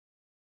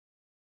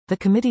The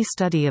committee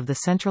study of the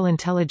Central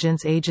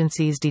Intelligence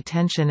Agency's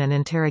Detention and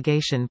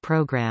Interrogation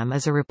Program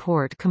is a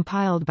report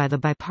compiled by the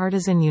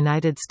bipartisan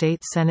United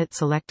States Senate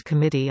Select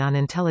Committee on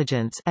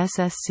Intelligence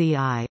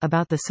 (SSCI)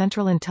 about the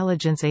Central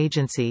Intelligence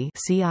Agency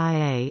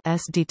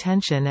 (CIA's)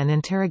 detention and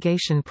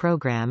interrogation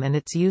program and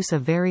its use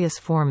of various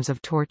forms of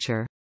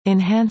torture,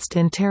 enhanced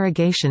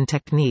interrogation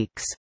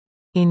techniques,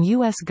 in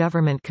U.S.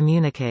 government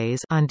communiques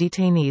on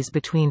detainees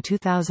between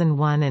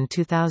 2001 and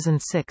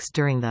 2006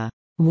 during the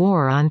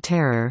War on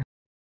Terror.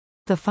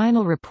 The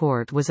final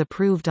report was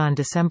approved on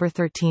December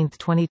 13,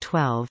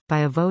 2012, by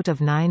a vote of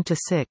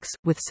 9-6,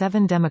 with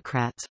 7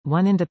 Democrats,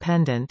 1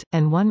 Independent,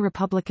 and 1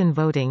 Republican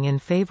voting in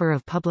favor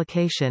of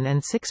publication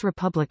and 6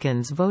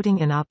 Republicans voting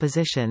in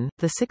opposition.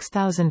 The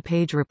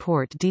 6,000-page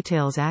report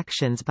details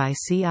actions by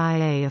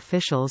CIA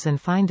officials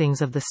and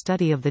findings of the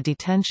study of the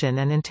detention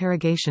and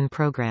interrogation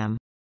program.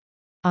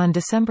 On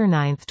December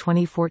 9,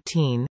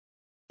 2014,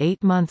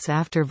 8 months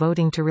after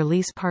voting to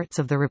release parts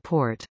of the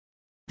report,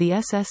 the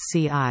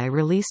SSCI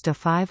released a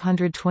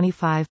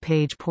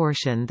 525-page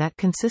portion that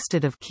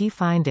consisted of key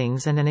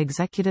findings and an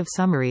executive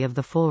summary of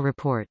the full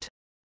report.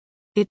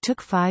 It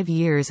took 5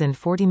 years and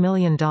 $40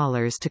 million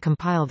to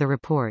compile the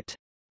report.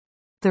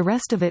 The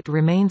rest of it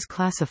remains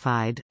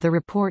classified. The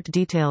report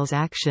details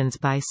actions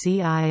by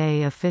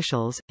CIA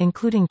officials,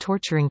 including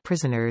torturing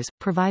prisoners,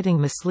 providing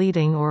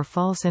misleading or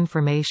false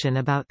information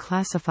about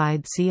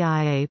classified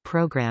CIA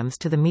programs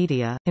to the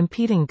media,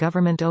 impeding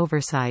government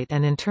oversight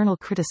and internal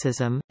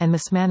criticism, and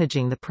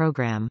mismanaging the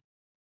program.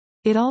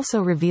 It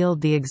also revealed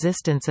the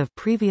existence of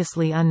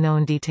previously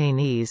unknown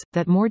detainees,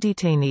 that more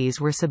detainees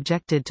were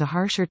subjected to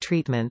harsher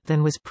treatment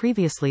than was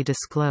previously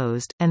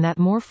disclosed, and that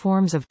more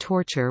forms of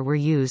torture were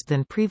used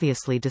than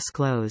previously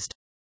disclosed.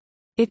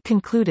 It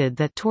concluded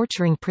that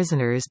torturing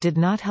prisoners did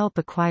not help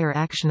acquire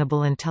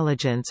actionable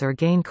intelligence or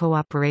gain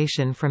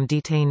cooperation from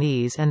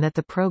detainees and that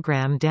the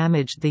program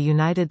damaged the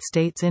United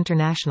States'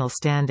 international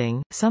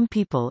standing. Some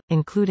people,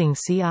 including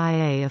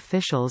CIA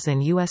officials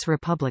and U.S.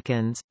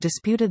 Republicans,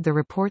 disputed the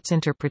report's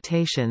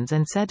interpretations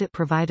and said it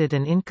provided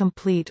an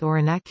incomplete or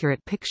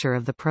inaccurate picture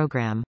of the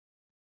program.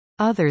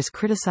 Others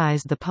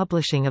criticized the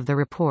publishing of the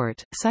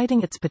report,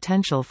 citing its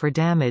potential for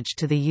damage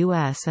to the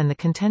U.S. and the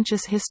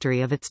contentious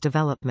history of its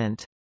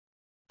development.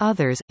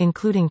 Others,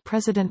 including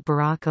President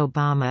Barack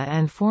Obama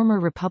and former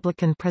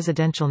Republican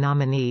presidential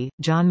nominee,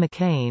 John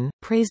McCain,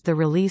 praised the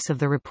release of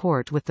the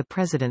report with the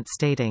president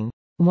stating,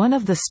 "One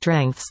of the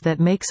strengths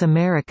that makes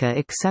America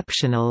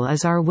exceptional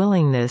is our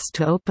willingness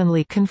to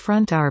openly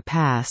confront our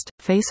past,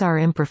 face our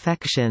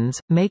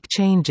imperfections, make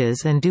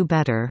changes and do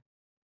better."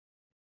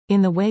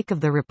 In the wake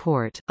of the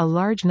report, a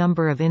large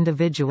number of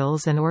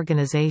individuals and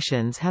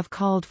organizations have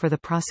called for the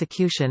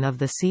prosecution of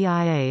the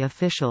CIA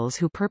officials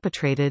who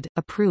perpetrated,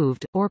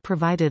 approved, or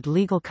provided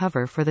legal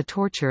cover for the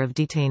torture of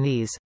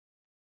detainees.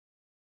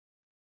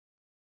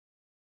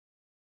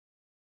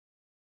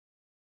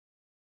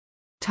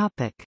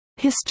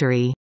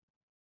 History.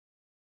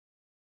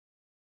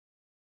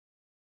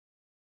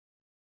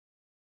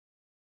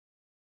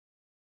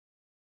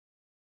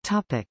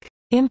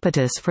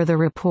 Impetus for the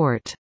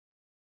report.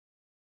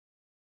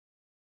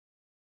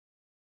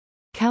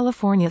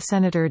 California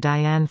Senator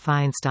Dianne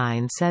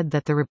Feinstein said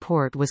that the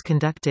report was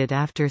conducted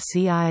after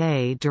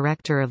CIA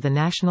Director of the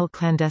National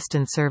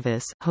Clandestine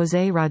Service,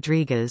 José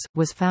Rodriguez,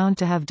 was found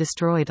to have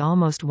destroyed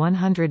almost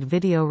 100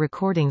 video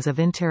recordings of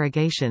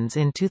interrogations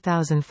in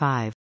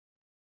 2005.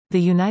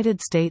 The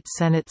United States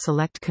Senate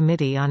Select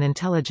Committee on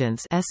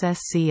Intelligence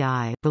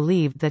 (SSCI)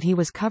 believed that he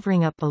was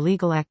covering up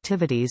illegal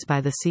activities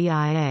by the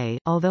CIA,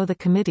 although the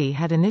committee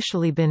had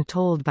initially been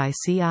told by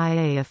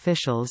CIA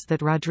officials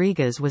that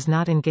Rodriguez was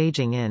not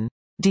engaging in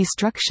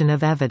destruction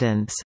of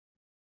evidence.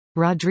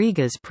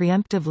 Rodriguez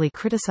preemptively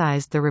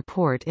criticized the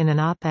report in an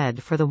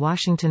op-ed for The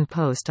Washington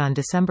Post on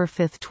December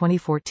 5,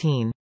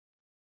 2014.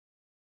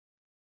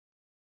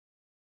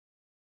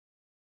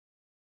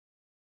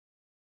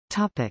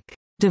 Topic: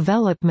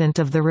 Development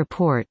of the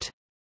report.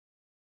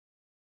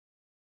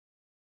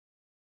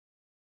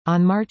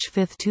 On March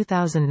 5,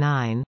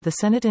 2009, the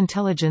Senate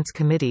Intelligence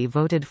Committee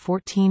voted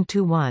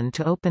 14-1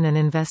 to open an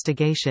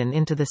investigation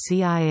into the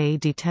CIA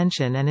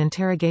detention and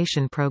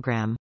interrogation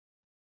program.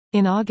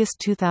 In August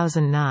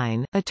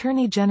 2009,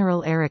 Attorney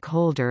General Eric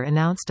Holder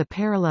announced a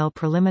parallel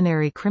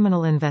preliminary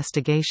criminal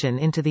investigation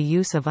into the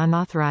use of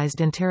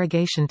unauthorized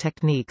interrogation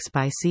techniques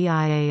by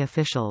CIA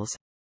officials.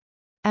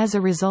 As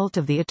a result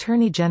of the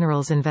Attorney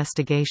General's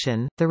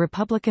investigation, the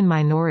Republican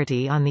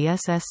minority on the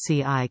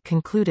SSCI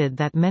concluded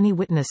that many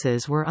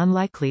witnesses were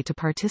unlikely to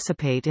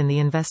participate in the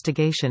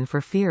investigation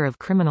for fear of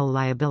criminal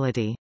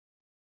liability.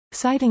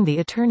 Citing the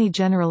Attorney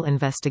General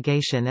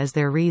investigation as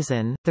their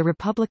reason, the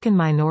Republican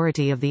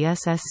minority of the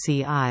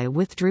SSCI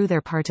withdrew their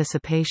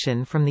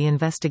participation from the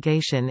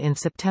investigation in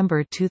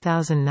September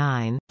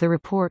 2009. The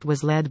report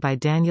was led by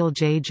Daniel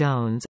J.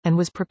 Jones, and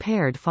was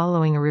prepared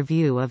following a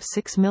review of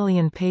 6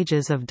 million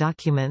pages of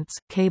documents,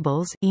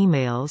 cables,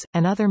 emails,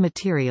 and other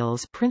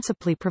materials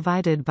principally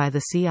provided by the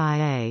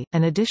CIA.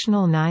 An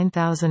additional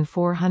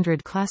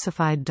 9,400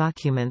 classified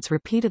documents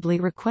repeatedly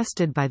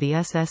requested by the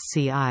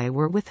SSCI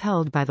were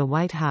withheld by the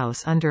White House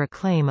under a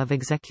claim of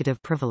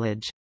executive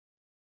privilege.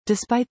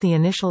 Despite the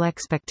initial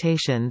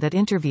expectation that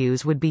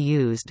interviews would be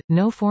used,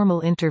 no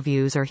formal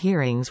interviews or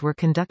hearings were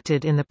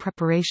conducted in the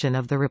preparation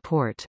of the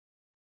report.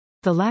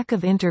 The lack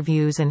of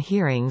interviews and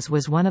hearings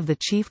was one of the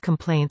chief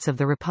complaints of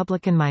the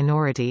Republican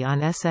minority on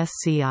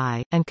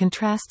SSCI, and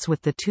contrasts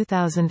with the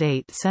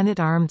 2008 Senate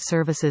Armed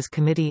Services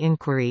Committee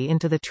inquiry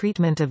into the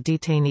treatment of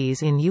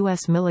detainees in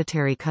U.S.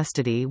 military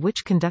custody,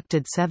 which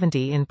conducted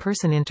 70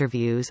 in-person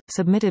interviews,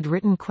 submitted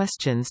written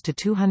questions to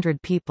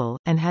 200 people,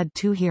 and had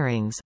 2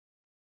 hearings.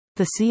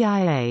 The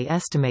CIA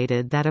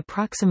estimated that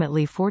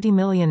approximately $40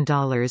 million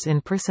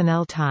in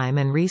personnel time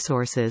and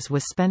resources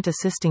was spent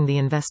assisting the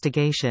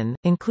investigation,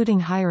 including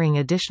hiring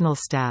additional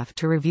staff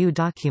to review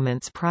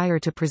documents prior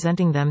to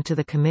presenting them to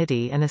the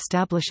committee and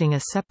establishing a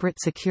separate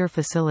secure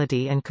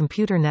facility and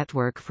computer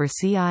network for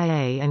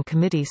CIA and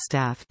committee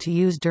staff to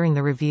use during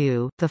the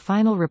review. The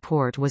final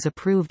report was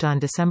approved on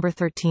December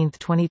 13,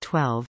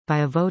 2012, by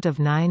a vote of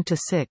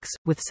 9-6,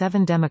 with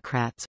 7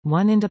 Democrats,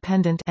 1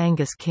 Independent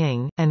Angus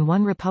King, and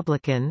 1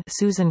 Republican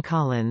Susan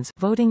Collins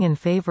voting in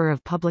favor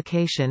of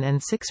publication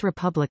and 6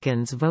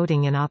 Republicans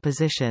voting in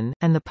opposition,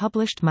 and the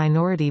published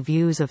minority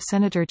views of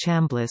Senator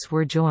Chambliss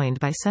were joined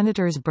by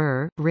Senators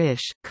Burr,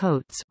 Risch,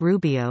 Coates,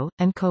 Rubio,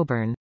 and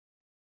Coburn.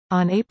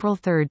 On April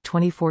 3,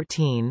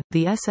 2014,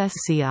 the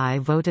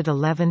SSCI voted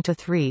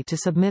 11-3 to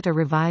submit a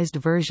revised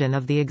version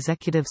of the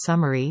executive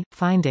summary,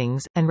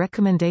 findings, and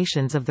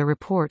recommendations of the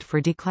report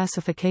for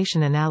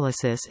declassification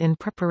analysis in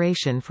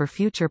preparation for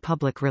future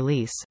public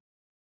release.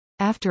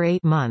 After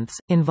 8 months,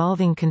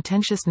 involving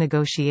contentious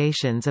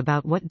negotiations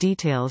about what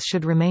details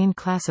should remain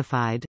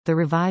classified, the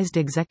revised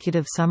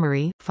executive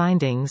summary,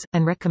 findings,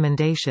 and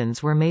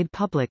recommendations were made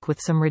public with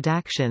some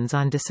redactions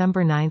on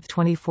December 9,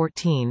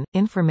 2014.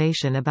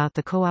 Information about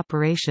the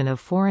cooperation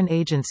of foreign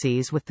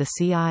agencies with the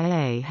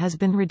CIA has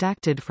been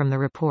redacted from the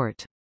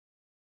report.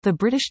 The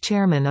British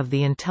chairman of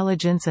the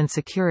Intelligence and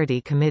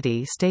Security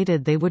Committee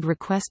stated they would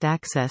request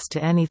access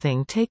to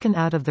anything taken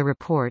out of the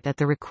report at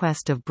the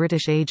request of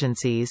British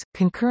agencies.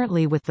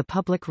 Concurrently with the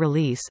public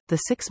release, the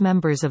 6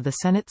 members of the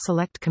Senate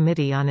Select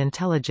Committee on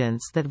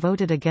Intelligence that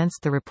voted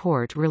against the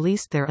report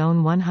released their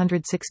own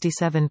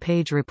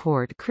 167-page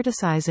report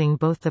criticizing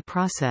both the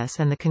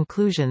process and the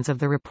conclusions of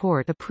the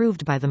report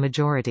approved by the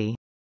majority.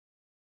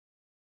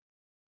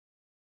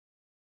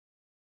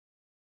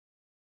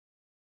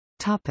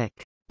 Topic: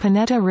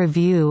 Panetta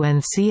Review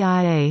and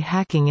CIA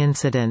hacking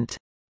incident.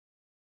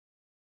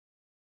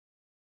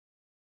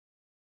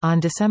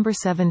 On December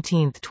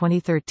 17,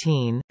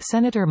 2013,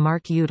 Senator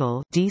Mark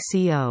Udall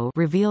 (DCO)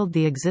 revealed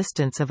the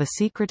existence of a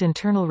secret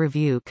internal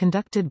review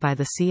conducted by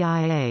the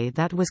CIA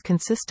that was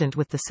consistent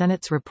with the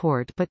Senate's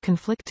report but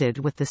conflicted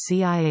with the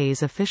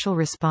CIA's official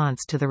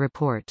response to the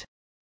report.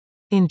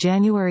 In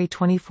January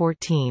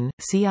 2014,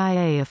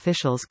 CIA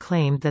officials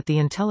claimed that the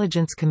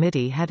Intelligence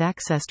Committee had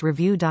accessed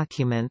review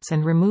documents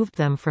and removed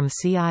them from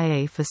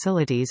CIA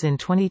facilities in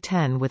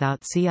 2010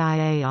 without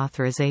CIA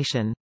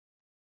authorization.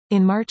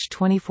 In March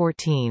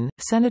 2014,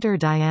 Senator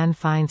Dianne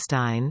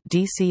Feinstein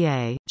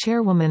 (DCA),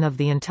 chairwoman of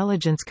the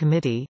Intelligence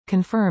Committee,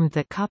 confirmed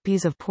that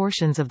copies of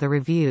portions of the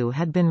review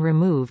had been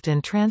removed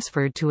and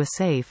transferred to a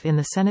safe in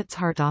the Senate's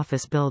Hart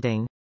Office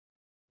building.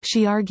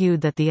 She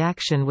argued that the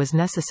action was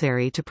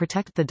necessary to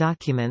protect the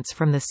documents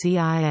from the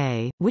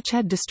CIA, which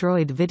had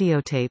destroyed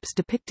videotapes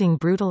depicting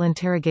brutal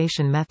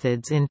interrogation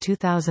methods in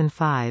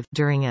 2005.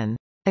 During an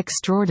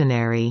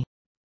extraordinary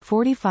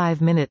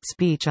 45-minute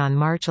speech on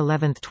March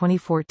 11,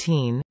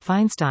 2014,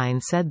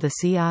 Feinstein said the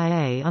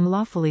CIA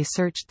unlawfully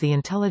searched the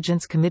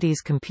Intelligence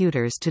Committee's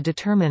computers to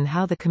determine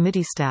how the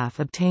committee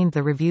staff obtained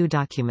the review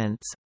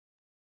documents.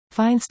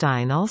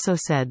 Feinstein also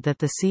said that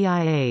the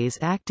CIA's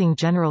acting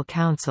general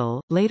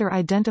counsel, later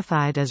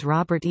identified as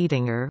Robert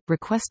Edinger,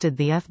 requested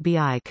the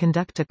FBI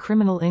conduct a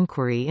criminal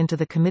inquiry into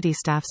the committee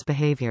staff's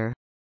behavior.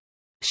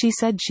 She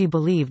said she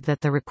believed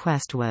that the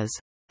request was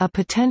a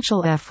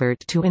potential effort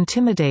to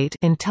intimidate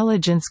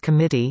Intelligence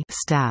Committee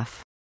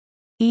staff.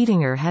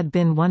 Edinger had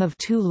been one of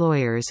 2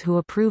 lawyers who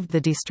approved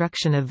the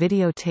destruction of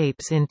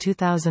videotapes in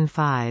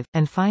 2005,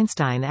 and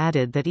Feinstein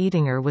added that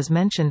Edinger was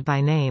mentioned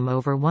by name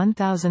over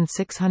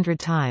 1,600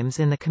 times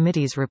in the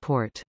committee's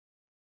report.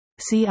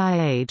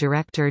 CIA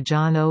Director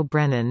John O.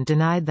 Brennan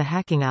denied the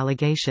hacking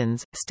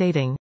allegations,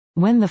 stating,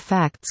 "When the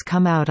facts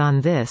come out on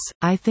this,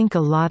 I think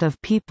a lot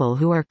of people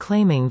who are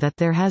claiming that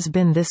there has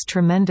been this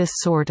tremendous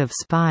sort of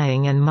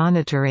spying and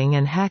monitoring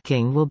and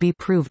hacking will be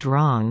proved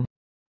wrong."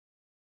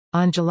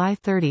 On July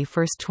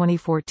 31,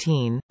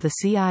 2014, the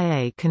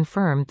CIA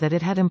confirmed that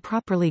it had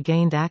improperly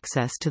gained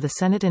access to the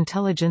Senate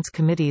Intelligence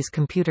Committee's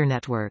computer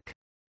network.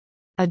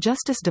 A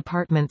Justice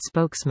Department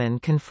spokesman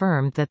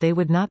confirmed that they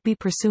would not be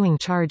pursuing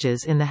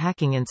charges in the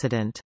hacking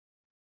incident.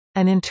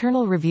 An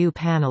internal review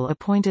panel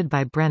appointed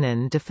by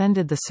Brennan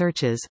defended the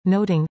searches,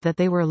 noting that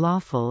they were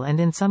lawful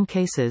and in some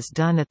cases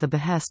done at the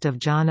behest of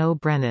John O.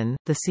 Brennan,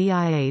 the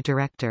CIA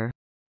director.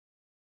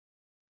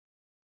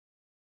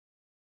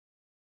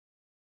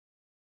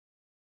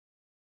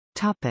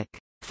 Topic: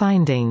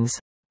 Findings.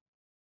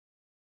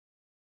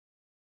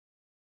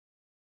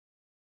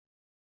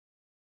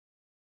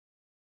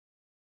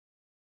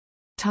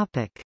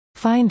 Topic: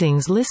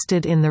 Findings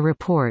listed in the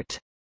report.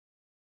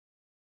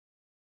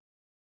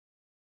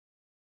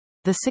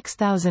 The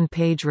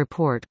 6,000-page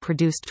report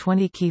produced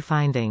 20 key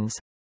findings.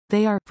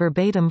 They are,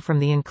 verbatim from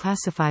the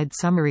unclassified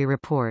summary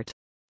report.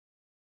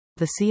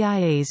 The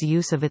CIA's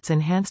use of its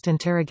enhanced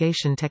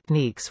interrogation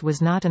techniques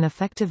was not an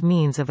effective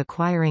means of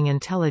acquiring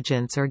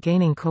intelligence or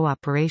gaining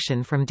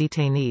cooperation from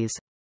detainees.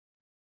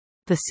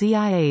 The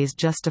CIA's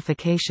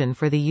justification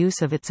for the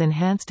use of its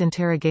enhanced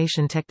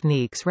interrogation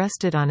techniques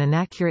rested on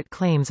inaccurate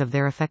claims of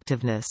their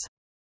effectiveness.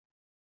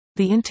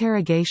 The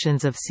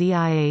interrogations of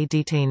CIA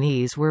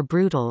detainees were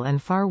brutal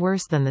and far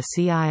worse than the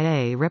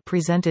CIA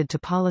represented to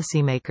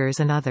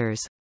policymakers and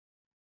others.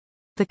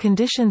 The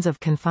conditions of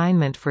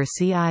confinement for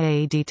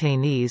CIA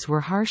detainees were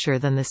harsher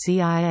than the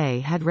CIA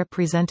had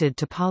represented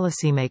to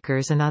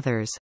policymakers and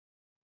others.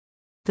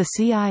 The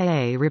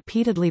CIA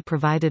repeatedly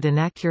provided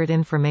inaccurate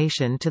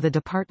information to the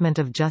Department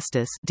of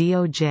Justice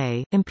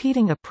 (DOJ),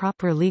 impeding a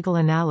proper legal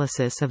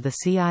analysis of the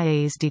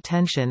CIA's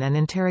detention and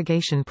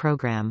interrogation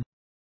program.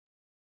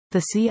 The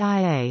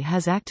CIA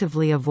has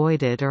actively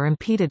avoided or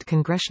impeded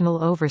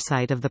congressional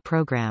oversight of the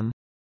program.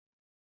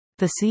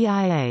 The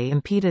CIA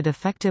impeded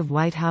effective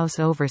White House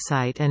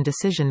oversight and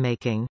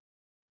decision-making.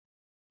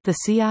 The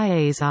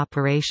CIA's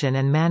operation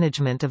and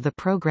management of the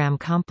program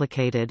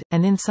complicated,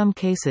 and in some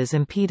cases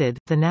impeded,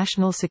 the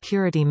national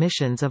security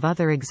missions of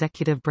other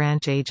executive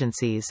branch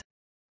agencies.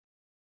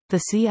 The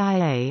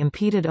CIA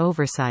impeded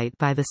oversight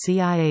by the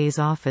CIA's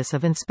Office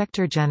of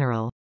Inspector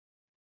General.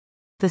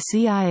 The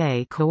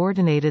CIA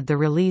coordinated the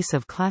release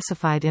of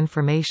classified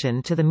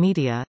information to the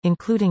media,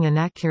 including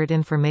inaccurate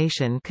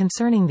information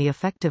concerning the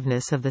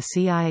effectiveness of the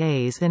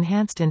CIA's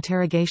enhanced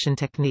interrogation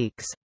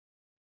techniques.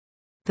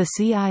 The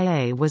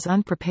CIA was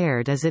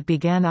unprepared as it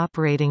began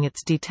operating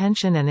its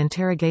detention and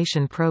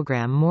interrogation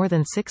program more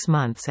than 6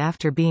 months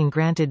after being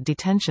granted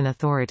detention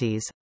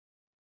authorities.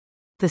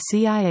 The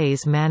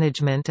CIA's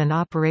management and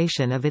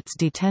operation of its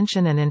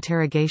detention and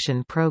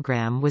interrogation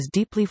program was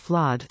deeply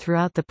flawed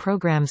throughout the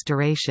program's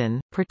duration,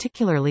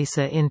 particularly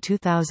in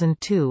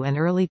 2002 and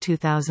early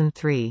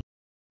 2003.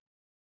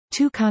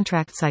 2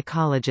 contract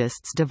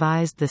psychologists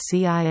devised the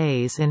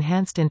CIA's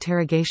enhanced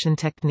interrogation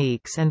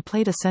techniques and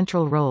played a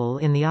central role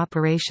in the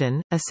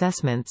operation,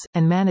 assessments,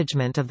 and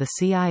management of the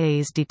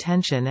CIA's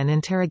detention and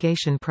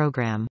interrogation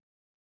program.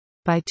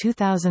 By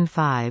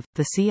 2005,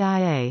 the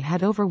CIA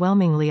had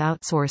overwhelmingly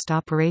outsourced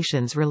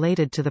operations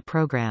related to the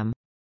program.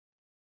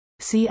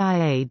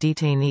 CIA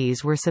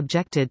detainees were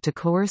subjected to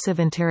coercive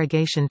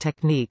interrogation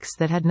techniques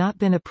that had not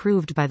been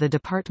approved by the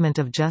Department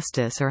of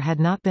Justice or had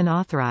not been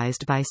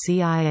authorized by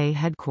CIA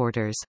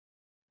headquarters.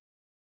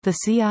 The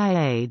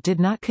CIA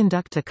did not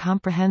conduct a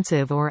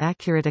comprehensive or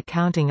accurate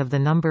accounting of the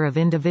number of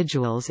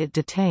individuals it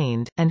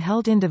detained, and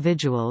held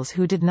individuals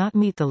who did not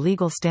meet the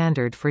legal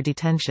standard for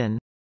detention.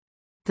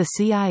 The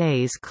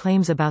CIA's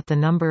claims about the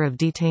number of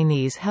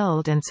detainees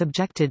held and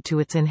subjected to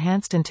its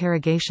enhanced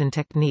interrogation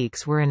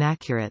techniques were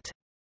inaccurate.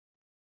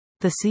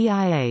 The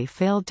CIA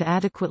failed to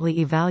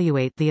adequately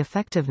evaluate the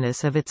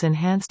effectiveness of its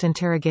enhanced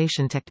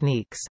interrogation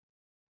techniques.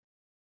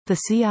 The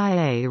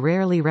CIA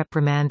rarely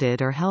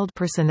reprimanded or held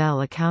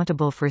personnel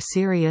accountable for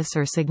serious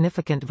or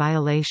significant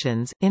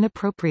violations,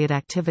 inappropriate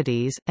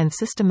activities, and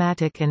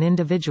systematic and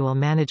individual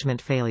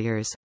management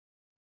failures.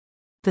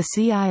 The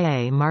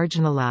CIA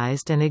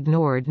marginalized and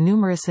ignored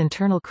numerous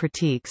internal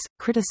critiques,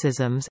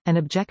 criticisms, and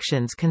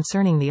objections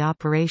concerning the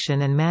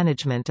operation and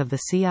management of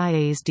the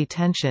CIA's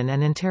detention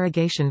and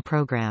interrogation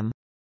program.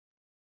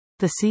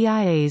 The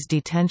CIA's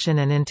detention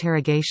and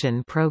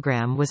interrogation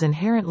program was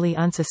inherently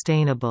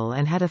unsustainable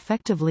and had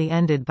effectively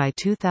ended by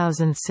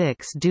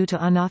 2006 due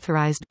to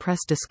unauthorized press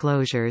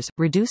disclosures,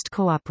 reduced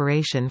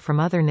cooperation from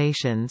other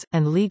nations,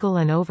 and legal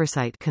and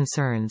oversight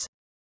concerns.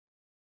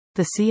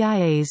 The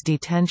CIA's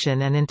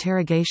detention and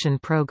interrogation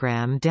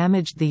program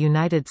damaged the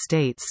United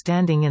States'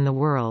 standing in the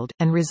world,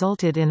 and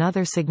resulted in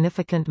other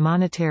significant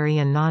monetary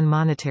and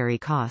non-monetary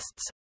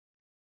costs.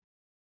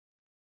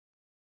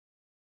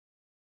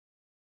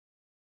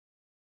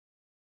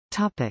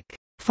 Topic: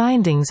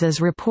 Findings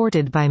as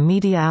reported by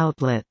media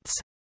outlets.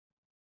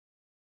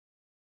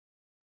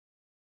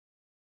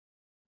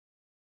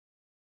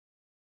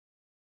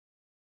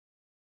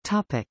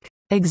 Topic: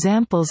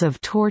 Examples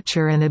of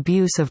torture and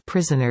abuse of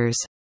prisoners.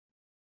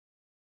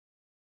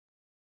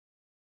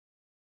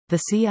 The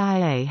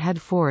CIA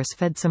had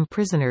force-fed some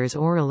prisoners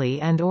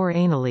orally and/or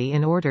anally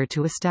in order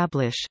to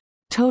establish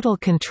total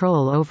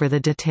control over the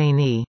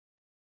detainee.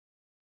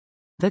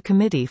 The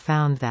committee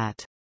found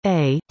that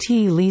at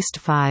least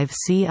 5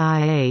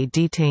 CIA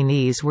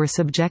detainees were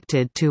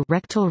subjected to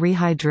rectal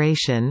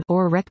rehydration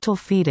or rectal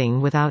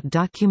feeding without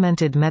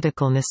documented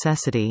medical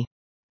necessity.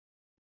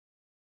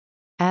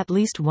 At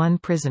least one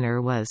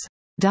prisoner was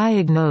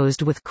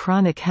diagnosed with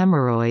chronic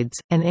hemorrhoids,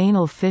 an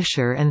anal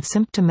fissure and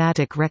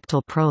symptomatic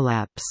rectal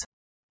prolapse,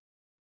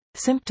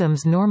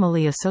 symptoms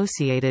normally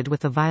associated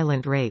with a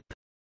violent rape.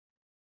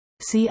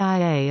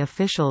 CIA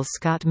officials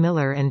Scott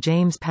Miller and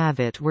James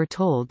Pavitt were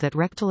told that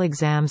rectal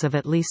exams of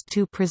at least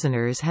 2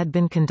 prisoners had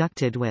been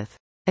conducted with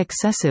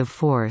excessive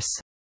force.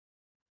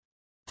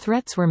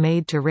 Threats were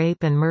made to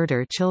rape and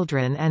murder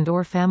children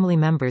and/or family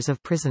members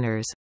of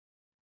prisoners.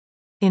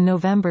 In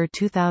November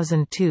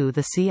 2002,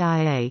 the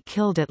CIA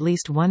killed at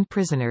least 1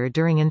 prisoner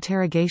during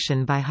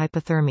interrogation by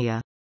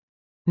hypothermia.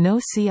 No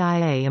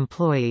CIA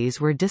employees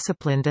were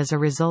disciplined as a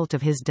result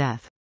of his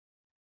death.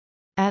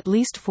 At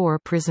least 4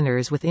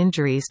 prisoners with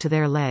injuries to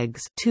their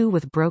legs, 2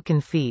 with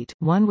broken feet,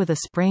 1 with a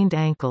sprained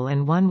ankle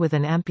and 1 with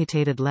an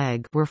amputated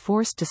leg, were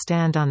forced to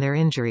stand on their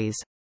injuries.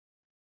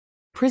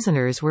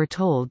 Prisoners were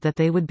told that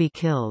they would be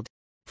killed.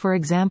 For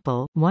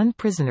example, one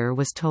prisoner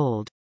was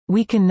told,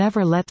 "We can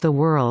never let the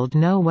world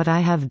know what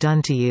I have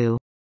done to you."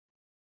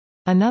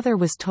 Another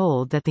was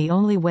told that the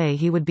only way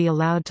he would be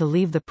allowed to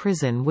leave the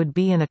prison would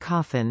be in a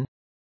coffin.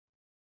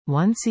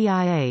 One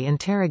CIA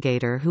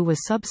interrogator who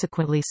was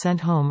subsequently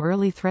sent home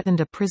early threatened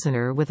a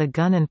prisoner with a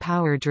gun and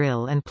power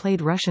drill and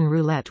played Russian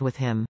roulette with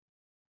him.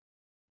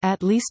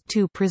 At least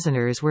 2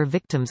 prisoners were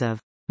victims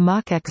of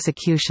mock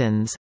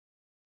executions.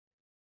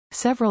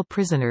 Several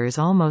prisoners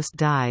almost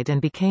died and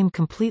became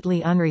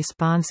completely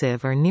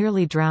unresponsive or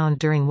nearly drowned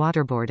during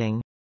waterboarding.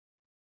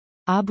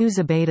 Abu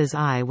Zubaydah's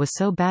eye was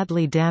so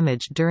badly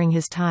damaged during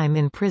his time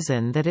in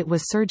prison that it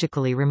was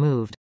surgically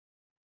removed.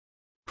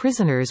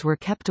 Prisoners were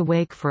kept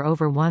awake for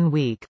over 1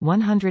 week,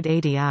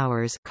 180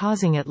 hours,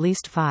 causing at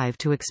least 5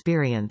 to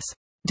experience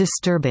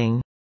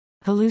disturbing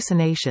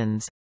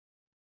hallucinations.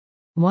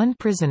 One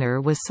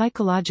prisoner was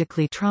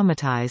psychologically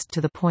traumatized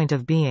to the point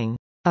of being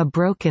a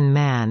broken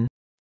man,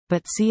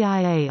 but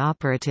CIA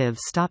operatives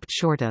stopped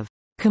short of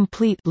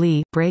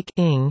completely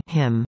breaking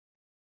him.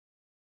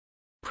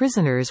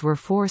 Prisoners were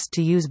forced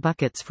to use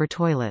buckets for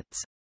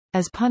toilets.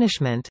 As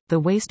punishment, the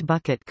waste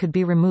bucket could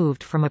be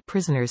removed from a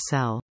prisoner's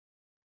cell.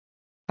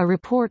 A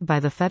report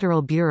by the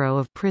Federal Bureau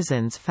of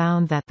Prisons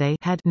found that they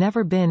had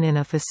never been in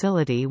a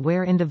facility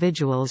where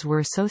individuals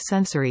were so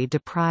sensory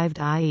deprived,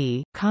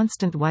 i.e.,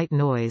 constant white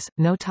noise,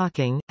 no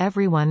talking,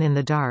 everyone in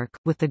the dark,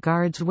 with the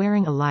guards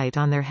wearing a light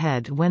on their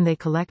head when they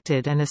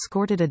collected and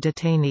escorted a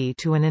detainee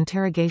to an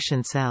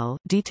interrogation cell,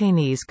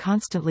 detainees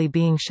constantly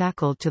being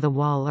shackled to the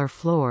wall or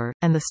floor,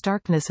 and the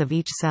starkness of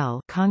each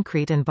cell,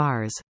 concrete and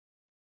bars.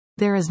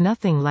 There is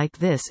nothing like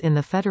this in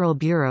the Federal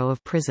Bureau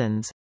of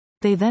Prisons.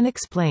 They then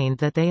explained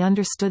that they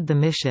understood the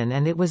mission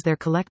and it was their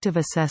collective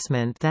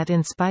assessment that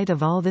in spite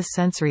of all this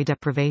sensory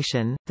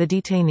deprivation, the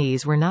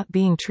detainees were not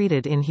being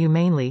treated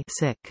inhumanely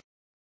sick.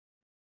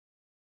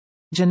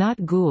 Jannat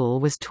Ghul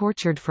was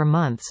tortured for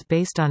months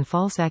based on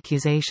false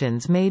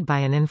accusations made by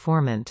an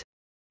informant.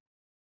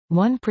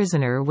 One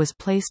prisoner was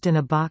placed in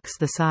a box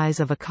the size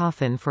of a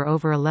coffin for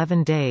over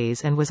 11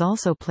 days and was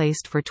also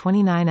placed for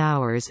 29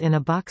 hours in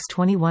a box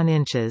 21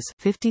 inches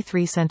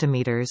 (53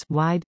 centimeters)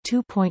 wide,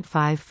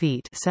 2.5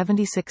 feet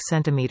 (76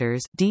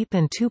 centimeters) deep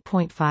and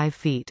 2.5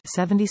 feet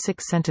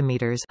 (76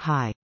 centimeters)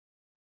 high.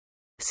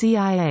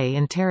 CIA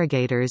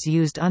interrogators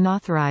used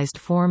unauthorized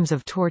forms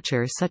of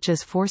torture such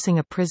as forcing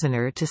a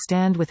prisoner to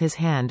stand with his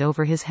hand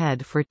over his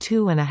head for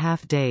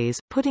 2.5 days,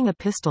 putting a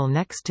pistol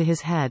next to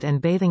his head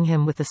and bathing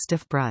him with a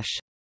stiff brush.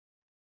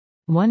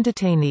 One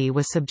detainee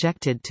was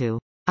subjected to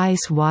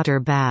ice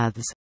water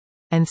baths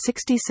and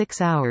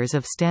 66 hours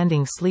of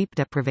standing sleep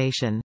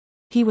deprivation.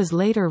 He was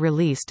later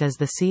released as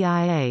the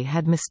CIA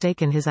had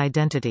mistaken his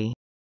identity.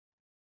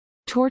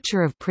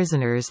 Torture of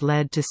prisoners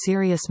led to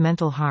serious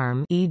mental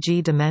harm,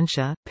 e.g.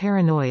 dementia,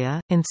 paranoia,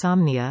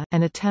 insomnia,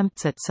 and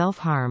attempts at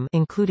self-harm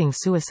including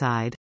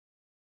suicide.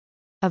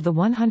 Of the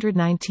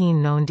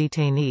 119 known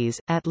detainees,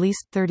 at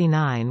least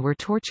 39 were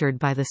tortured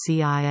by the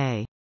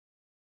CIA.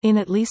 In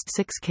at least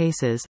 6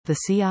 cases, the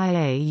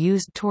CIA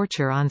used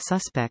torture on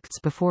suspects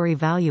before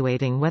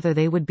evaluating whether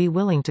they would be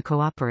willing to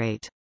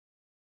cooperate.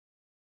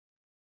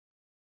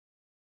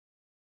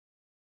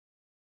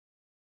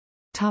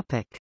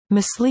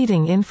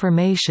 Misleading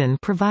information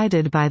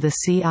provided by the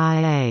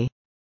CIA.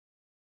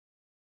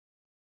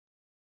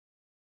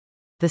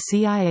 The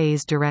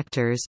CIA's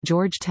directors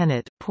George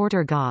Tenet,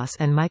 Porter Goss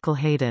and Michael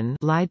Hayden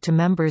lied to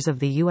members of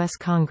the U.S.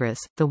 Congress,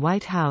 the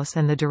White House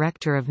and the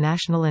Director of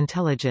National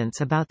Intelligence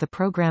about the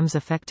program's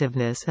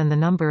effectiveness and the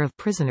number of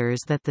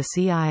prisoners that the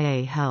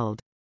CIA held.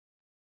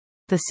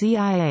 The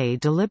CIA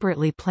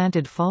deliberately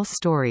planted false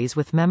stories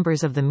with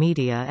members of the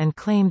media and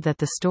claimed that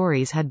the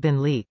stories had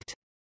been leaked.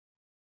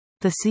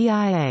 The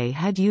CIA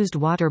had used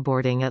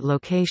waterboarding at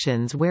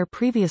locations where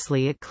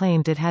previously it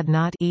claimed it had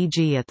not,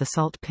 e.g. at the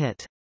salt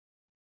pit.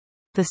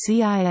 The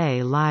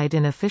CIA lied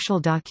in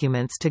official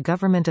documents to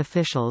government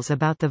officials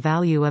about the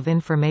value of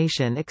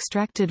information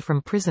extracted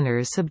from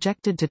prisoners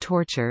subjected to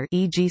torture,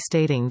 e.g.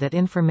 stating that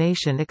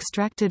information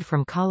extracted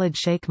from Khalid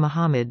Sheikh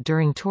Mohammed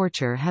during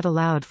torture had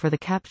allowed for the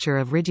capture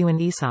of Ridwan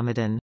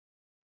Isamuddin.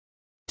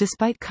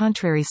 Despite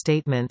contrary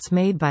statements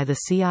made by the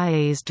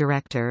CIA's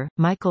director,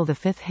 Michael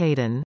V.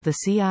 Hayden, the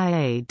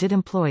CIA did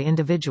employ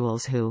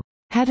individuals who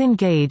had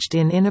engaged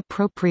in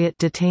inappropriate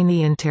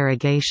detainee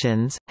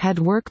interrogations, had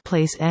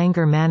workplace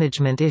anger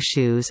management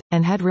issues,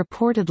 and had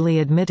reportedly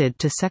admitted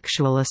to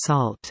sexual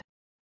assault.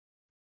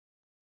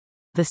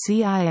 The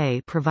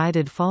CIA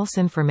provided false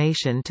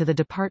information to the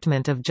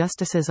Department of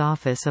Justice's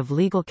Office of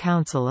Legal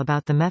Counsel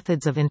about the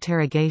methods of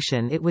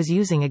interrogation it was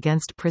using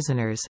against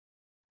prisoners.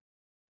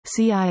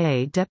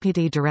 CIA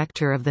Deputy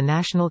Director of the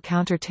National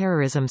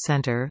Counterterrorism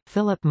Center,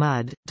 Philip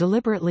Mudd,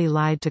 deliberately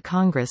lied to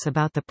Congress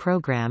about the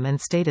program and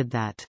stated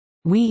that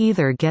we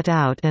either get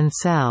out and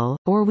sell,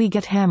 or we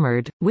get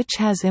hammered, which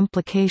has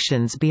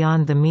implications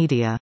beyond the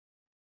media.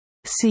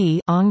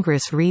 See,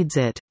 Congress reads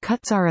it,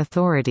 cuts our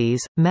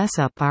authorities, mess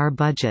up our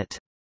budget.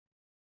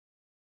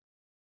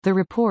 The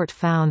report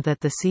found that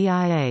the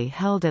CIA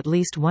held at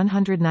least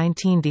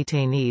 119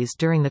 detainees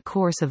during the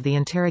course of the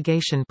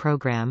interrogation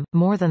program,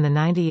 more than the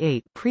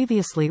 98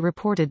 previously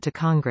reported to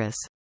Congress.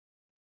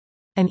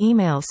 An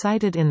email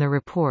cited in the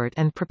report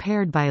and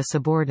prepared by a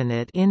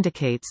subordinate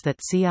indicates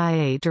that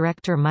CIA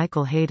Director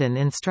Michael Hayden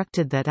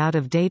instructed that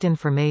out-of-date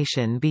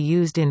information be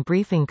used in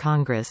briefing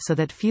Congress so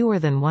that fewer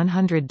than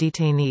 100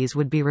 detainees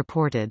would be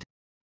reported.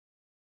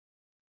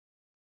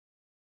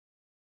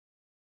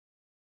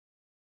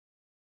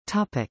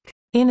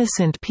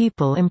 Innocent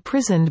people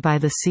imprisoned by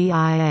the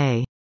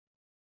CIA.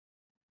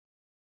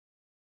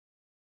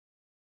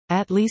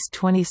 At least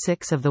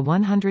 26 of the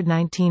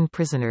 119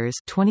 prisoners,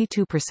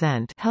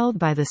 22%, held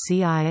by the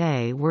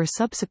CIA were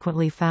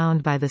subsequently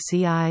found by the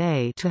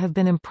CIA to have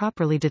been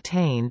improperly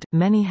detained,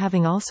 many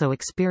having also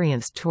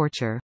experienced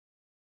torture.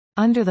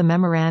 Under the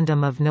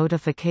Memorandum of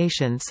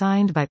Notification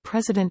signed by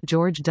President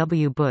George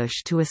W.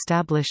 Bush to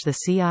establish the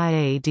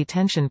CIA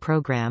detention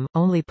program,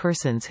 only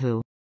persons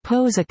who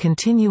pose a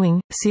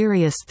continuing,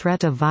 serious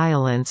threat of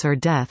violence or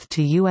death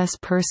to U.S.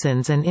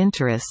 persons and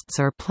interests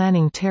or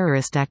planning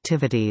terrorist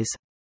activities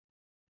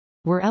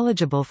were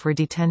eligible for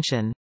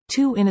detention.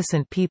 2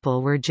 innocent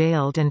people were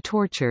jailed and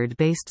tortured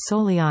based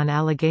solely on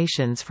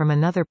allegations from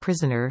another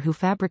prisoner who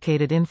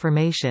fabricated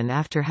information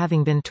after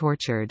having been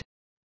tortured.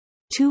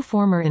 2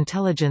 former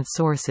intelligence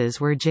sources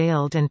were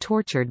jailed and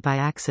tortured by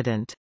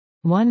accident.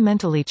 1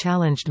 mentally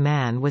challenged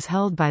man was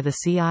held by the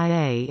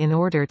CIA in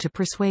order to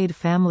persuade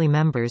family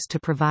members to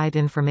provide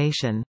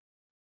information.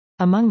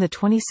 Among the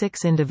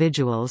 26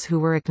 individuals who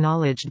were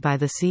acknowledged by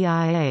the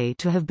CIA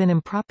to have been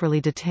improperly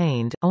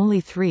detained,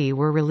 only 3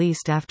 were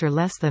released after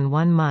less than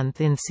 1 month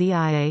in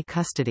CIA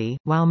custody,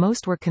 while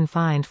most were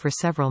confined for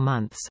several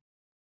months.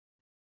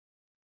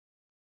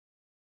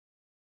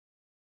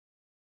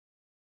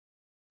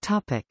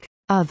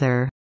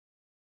 Other.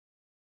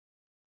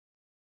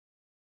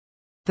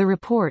 The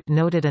report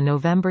noted a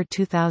November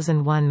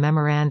 2001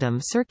 memorandum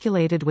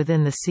circulated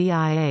within the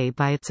CIA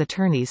by its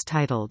attorneys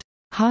titled,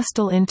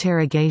 Hostile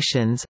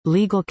Interrogations,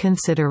 Legal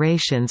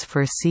Considerations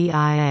for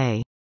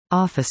CIA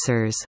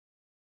Officers.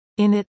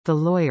 In it, the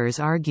lawyers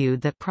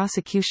argued that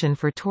prosecution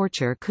for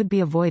torture could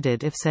be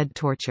avoided if said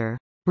torture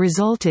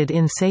resulted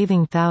in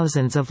saving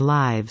thousands of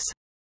lives.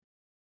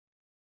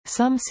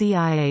 Some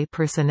CIA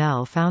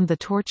personnel found the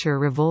torture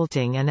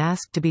revolting and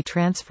asked to be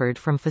transferred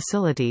from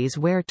facilities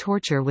where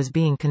torture was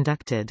being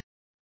conducted.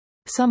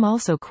 Some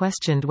also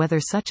questioned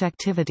whether such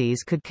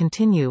activities could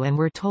continue and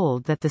were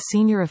told that the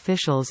senior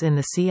officials in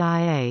the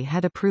CIA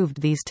had approved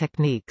these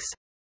techniques.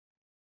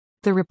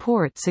 The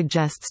report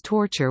suggests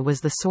torture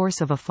was the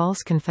source of a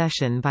false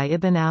confession by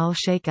Ibn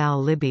al-Sheikh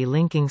al-Libi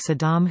linking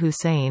Saddam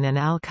Hussein and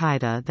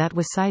al-Qaeda that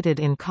was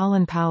cited in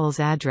Colin Powell's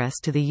address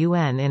to the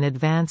UN in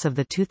advance of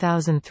the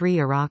 2003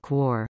 Iraq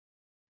War.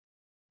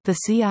 The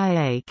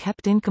CIA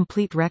kept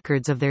incomplete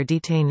records of their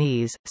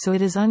detainees, so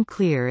it is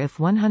unclear if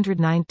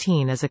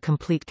 119 is a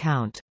complete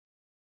count.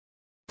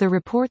 The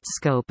report's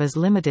scope is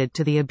limited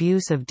to the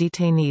abuse of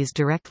detainees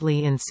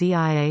directly in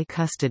CIA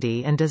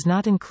custody and does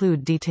not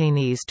include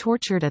detainees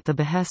tortured at the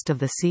behest of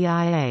the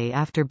CIA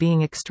after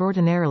being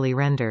extraordinarily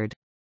rendered.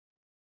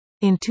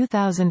 In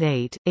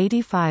 2008,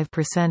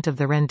 85% of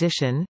the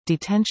rendition,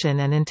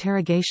 detention and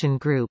interrogation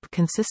group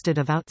consisted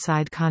of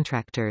outside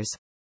contractors.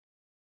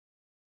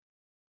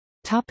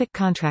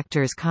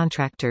 Contractors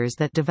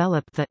that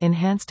developed the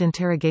enhanced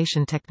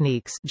interrogation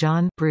techniques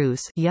John,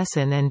 Bruce,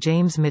 Yesin and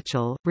James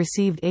Mitchell,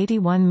 received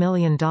 $81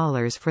 million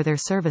for their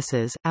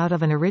services, out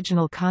of an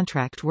original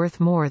contract worth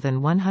more than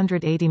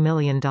 $180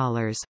 million.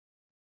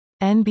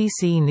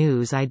 NBC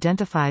News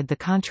identified the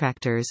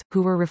contractors,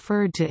 who were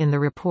referred to in the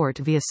report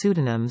via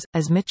pseudonyms,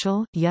 as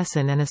Mitchell,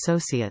 Yesin and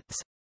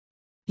Associates.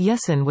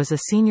 Yesin was a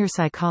senior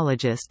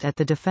psychologist at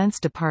the Defense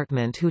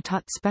Department who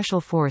taught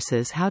Special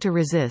Forces how to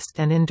resist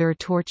and endure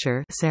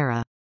torture.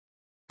 Sarah.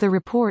 The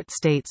report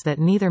states that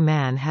neither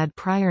man had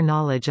prior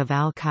knowledge of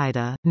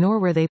al-Qaeda, nor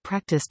were they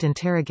practiced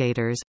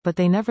interrogators, but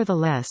they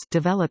nevertheless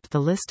developed the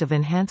list of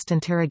enhanced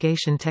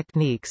interrogation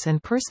techniques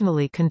and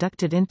personally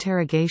conducted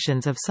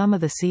interrogations of some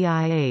of the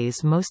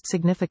CIA's most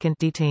significant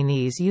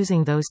detainees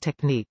using those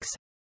techniques.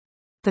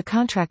 The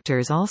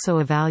contractors also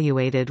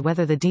evaluated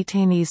whether the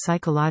detainees'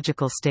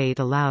 psychological state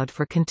allowed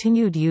for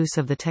continued use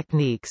of the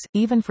techniques,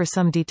 even for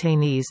some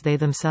detainees they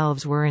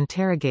themselves were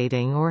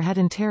interrogating or had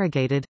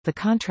interrogated. The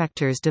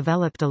contractors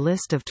developed a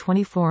list of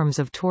 20 forms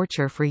of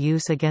torture for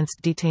use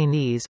against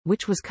detainees,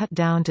 which was cut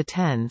down to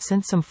 10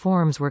 since some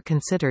forms were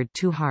considered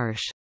too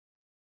harsh.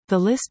 The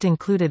list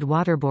included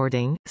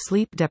waterboarding,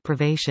 sleep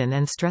deprivation,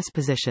 and stress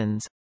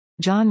positions.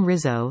 John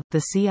Rizzo, the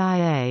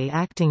CIA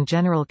acting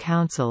general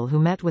counsel who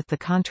met with the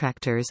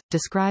contractors,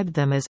 described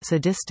them as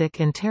sadistic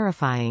and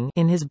terrifying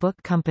in his book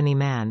Company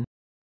Man.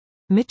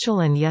 Mitchell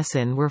and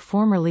Yesson were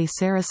formerly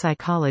SARA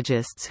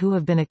psychologists who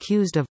have been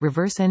accused of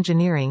reverse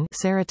engineering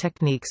SARA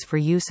techniques for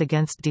use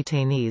against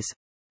detainees.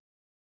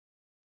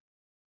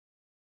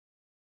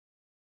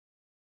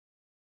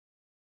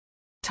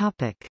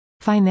 Topic: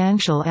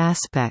 Financial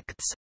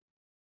aspects.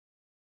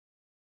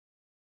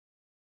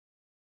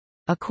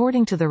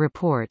 According to the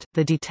report,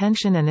 the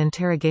detention and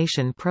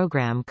interrogation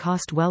program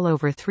cost well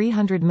over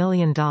 $300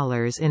 million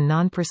in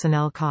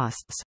non-personnel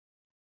costs.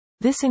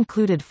 This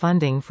included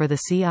funding for the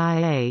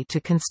CIA to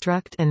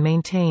construct and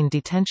maintain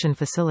detention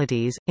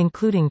facilities,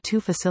 including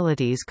 2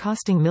 facilities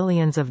costing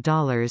millions of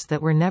dollars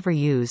that were never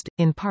used,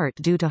 in part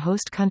due to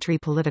host country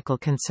political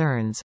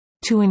concerns.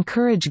 To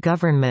encourage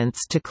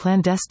governments to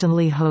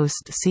clandestinely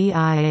host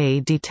CIA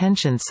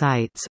detention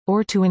sites,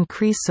 or to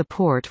increase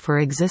support for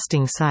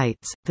existing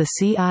sites, the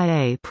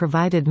CIA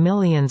provided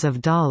millions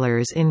of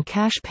dollars in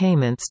cash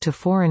payments to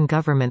foreign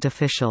government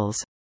officials.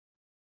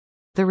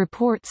 The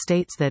report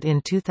states that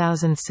in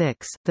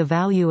 2006, the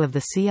value of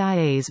the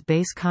CIA's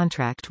base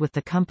contract with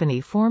the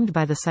company formed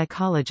by the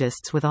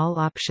psychologists with all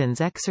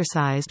options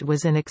exercised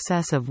was in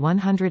excess of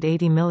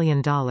 $180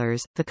 million.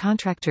 The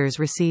contractors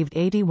received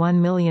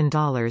 $81 million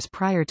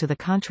prior to the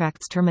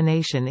contract's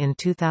termination in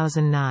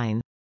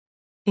 2009.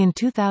 In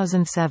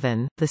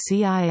 2007, the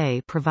CIA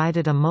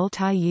provided a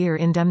multi-year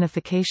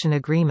indemnification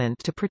agreement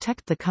to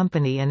protect the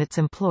company and its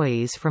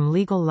employees from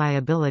legal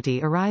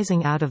liability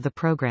arising out of the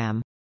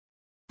program.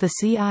 The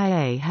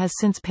CIA has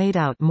since paid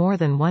out more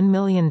than $1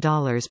 million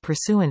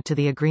pursuant to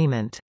the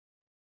agreement.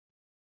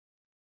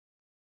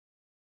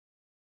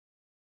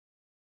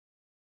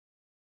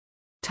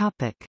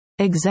 Topic: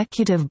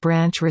 Executive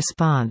branch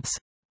response.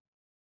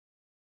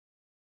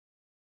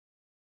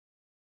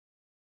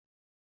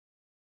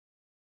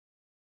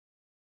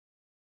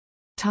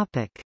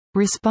 Topic: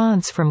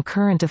 Response from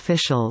current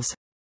officials.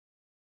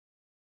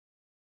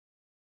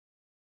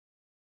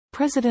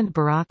 President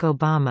Barack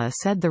Obama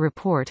said the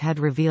report had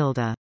revealed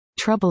a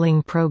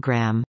troubling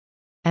program,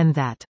 and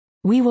that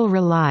we will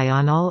rely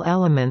on all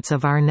elements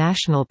of our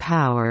national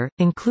power,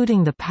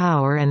 including the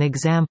power and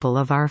example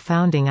of our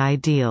founding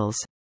ideals.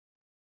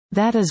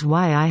 That is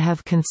why I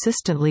have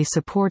consistently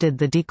supported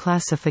the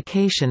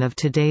declassification of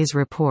today's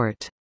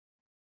report.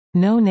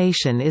 No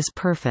nation is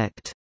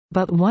perfect.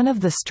 But one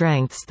of the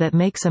strengths that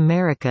makes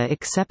America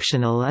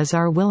exceptional is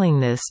our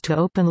willingness to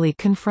openly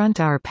confront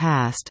our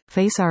past,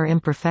 face our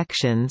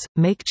imperfections,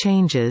 make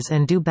changes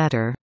and do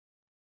better.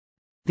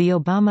 The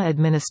Obama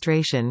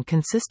administration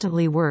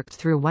consistently worked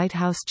through White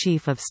House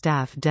Chief of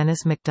Staff Dennis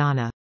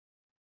McDonough.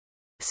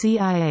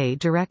 CIA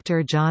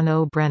Director John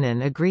O.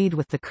 Brennan agreed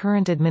with the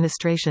current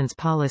administration's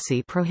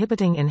policy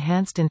prohibiting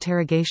enhanced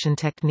interrogation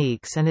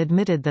techniques and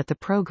admitted that the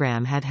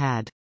program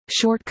had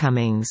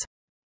shortcomings.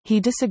 He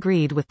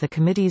disagreed with the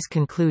committee's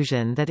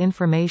conclusion that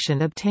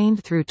information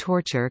obtained through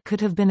torture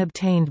could have been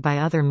obtained by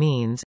other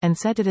means, and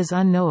said it is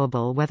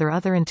unknowable whether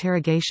other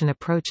interrogation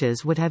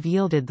approaches would have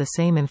yielded the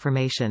same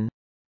information.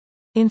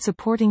 In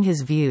supporting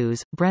his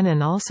views,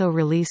 Brennan also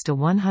released a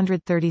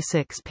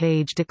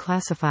 136-page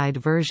declassified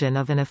version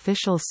of an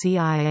official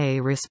CIA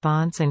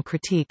response and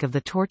critique of the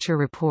torture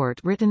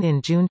report written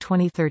in June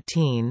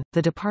 2013.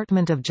 The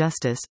Department of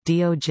Justice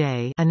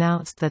 (DOJ)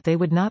 announced that they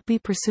would not be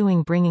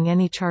pursuing bringing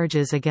any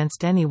charges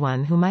against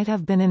anyone who might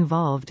have been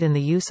involved in the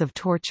use of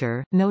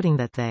torture, noting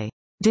that they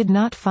did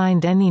not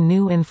find any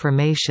new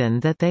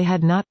information that they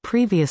had not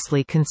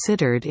previously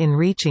considered in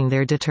reaching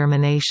their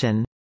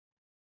determination.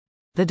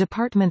 The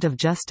Department of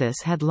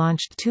Justice had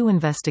launched 2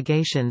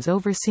 investigations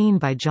overseen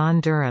by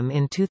John Durham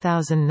in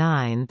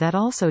 2009 that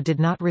also did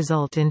not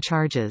result in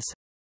charges.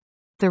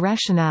 The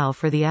rationale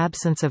for the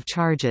absence of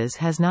charges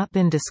has not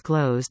been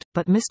disclosed,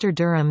 but Mr.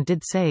 Durham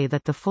did say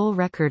that the full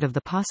record of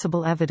the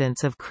possible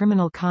evidence of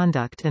criminal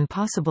conduct and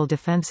possible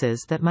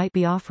defenses that might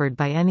be offered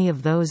by any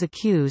of those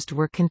accused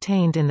were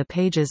contained in the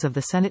pages of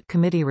the Senate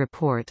committee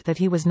report that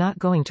he was not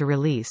going to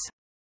release.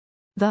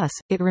 Thus,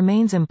 it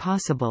remains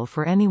impossible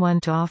for anyone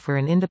to offer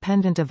an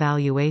independent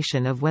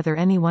evaluation of whether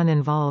anyone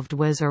involved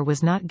was or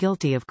was not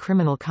guilty of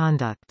criminal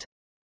conduct.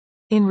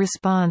 In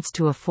response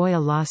to a FOIA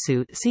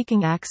lawsuit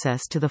seeking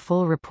access to the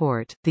full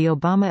report, the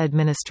Obama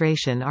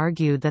administration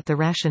argued that the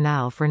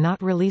rationale for not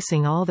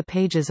releasing all the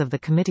pages of the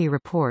committee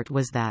report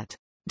was that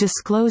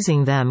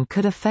disclosing them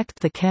could affect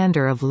the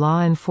candor of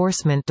law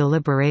enforcement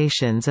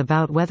deliberations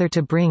about whether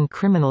to bring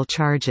criminal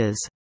charges.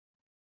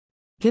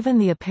 Given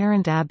the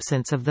apparent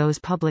absence of those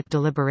public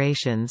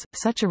deliberations,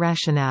 such a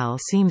rationale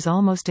seems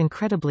almost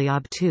incredibly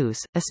obtuse,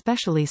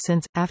 especially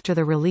since, after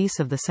the release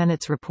of the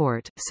Senate's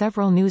report,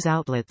 several news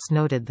outlets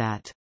noted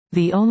that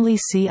the only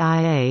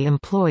CIA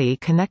employee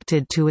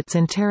connected to its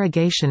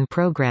interrogation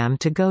program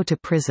to go to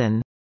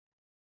prison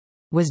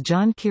was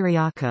John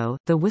Kiriakou,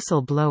 the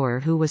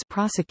whistleblower who was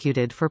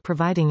prosecuted for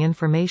providing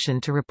information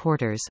to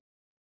reporters.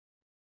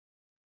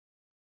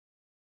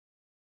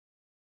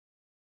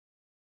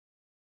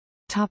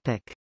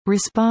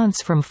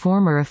 Response from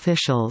former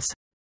officials.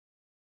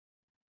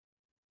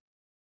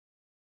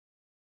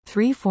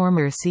 3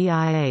 former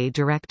CIA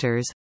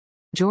directors,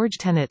 George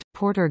Tenet,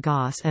 Porter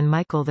Goss and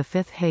Michael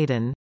V.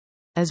 Hayden,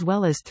 as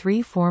well as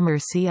 3 former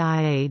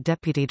CIA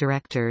deputy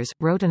directors,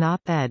 wrote an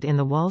op-ed in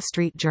the Wall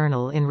Street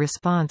Journal in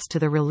response to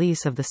the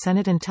release of the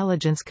Senate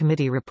Intelligence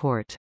Committee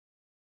report.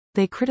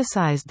 They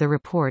criticized the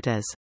report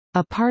as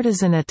a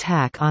partisan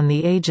attack on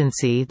the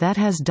agency that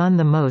has done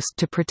the most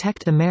to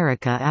protect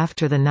America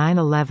after the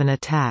 9/11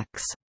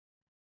 attacks.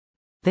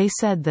 They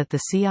said that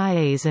the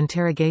CIA's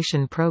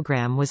interrogation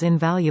program was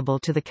invaluable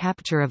to the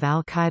capture of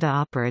al-Qaeda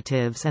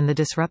operatives and the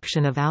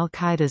disruption of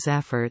al-Qaeda's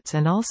efforts,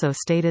 and also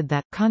stated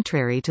that,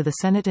 contrary to the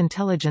Senate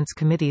Intelligence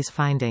Committee's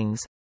findings,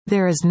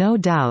 there is no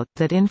doubt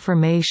that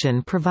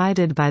information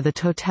provided by the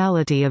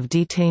totality of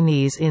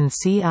detainees in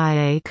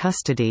CIA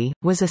custody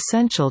was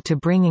essential to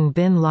bringing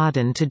bin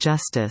Laden to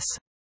justice.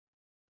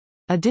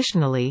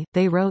 Additionally,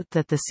 they wrote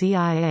that the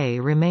CIA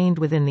remained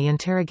within the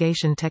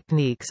interrogation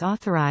techniques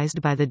authorized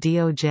by the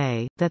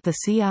DOJ, that the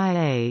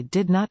CIA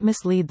did not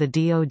mislead the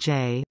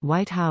DOJ,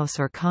 White House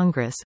or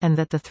Congress, and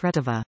that the threat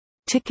of a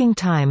ticking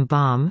time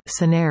bomb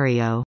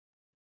scenario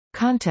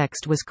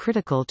context was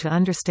critical to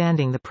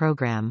understanding the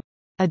program.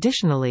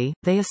 Additionally,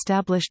 they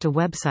established a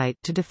website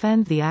to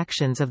defend the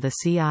actions of the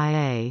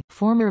CIA.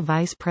 Former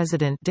Vice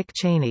President Dick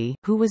Cheney,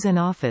 who was in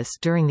office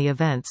during the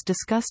events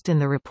discussed in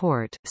the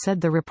report,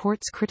 said the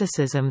report's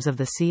criticisms of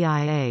the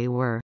CIA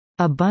were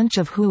a bunch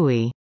of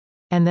hooey,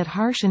 and that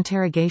harsh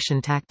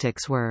interrogation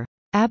tactics were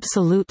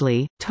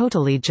absolutely,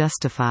 totally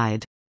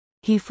justified.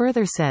 He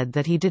further said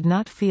that he did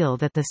not feel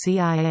that the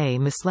CIA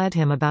misled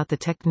him about the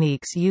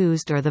techniques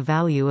used or the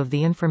value of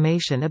the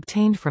information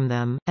obtained from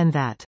them, and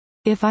that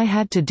if I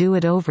had to do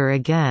it over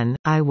again,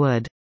 I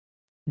would.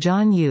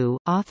 John Yoo,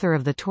 author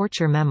of the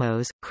Torture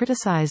Memos,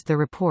 criticized the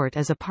report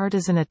as a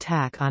partisan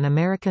attack on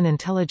American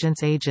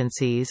intelligence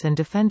agencies and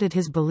defended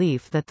his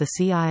belief that the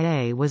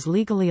CIA was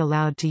legally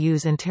allowed to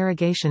use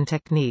interrogation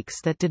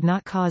techniques that did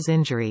not cause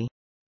injury.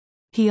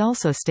 He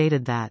also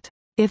stated that,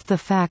 if the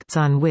facts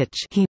on which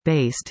he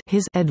based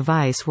his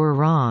advice were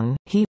wrong,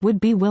 he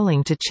would be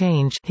willing to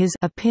change his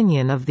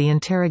opinion of the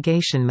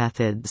interrogation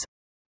methods.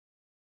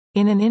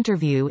 In an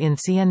interview in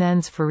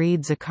CNN's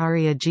Fareed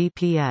Zakaria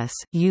GPS,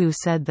 Yu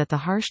said that the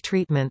harsh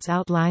treatments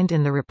outlined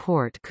in the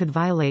report could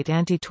violate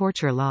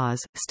anti-torture laws,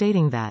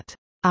 stating that,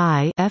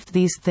 if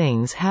these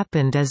things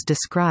happened as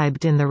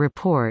described in the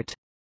report,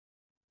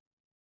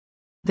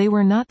 they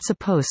were not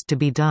supposed to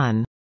be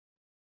done.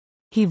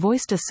 He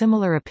voiced a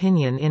similar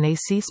opinion in a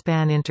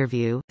C-SPAN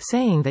interview,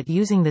 saying that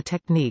using the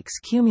techniques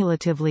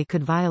cumulatively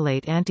could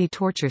violate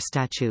anti-torture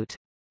statute.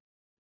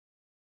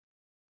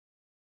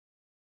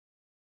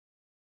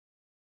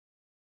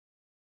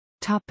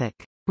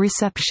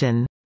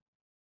 Reception.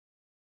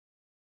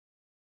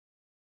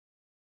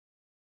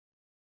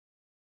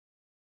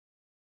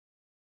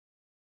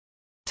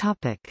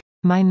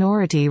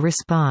 Minority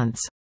response.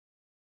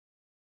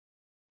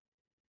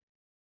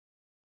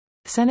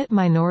 Senate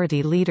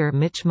Minority Leader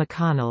Mitch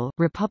McConnell,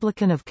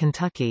 Republican of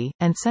Kentucky,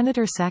 and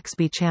Senator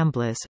Saxby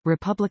Chambliss,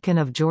 Republican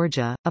of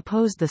Georgia,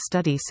 opposed the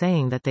study,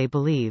 saying that they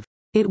believe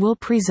it will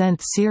present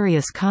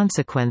serious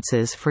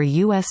consequences for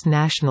U.S.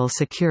 national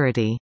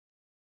security,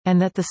 and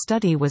that the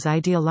study was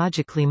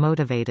ideologically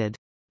motivated.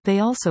 They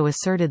also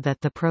asserted that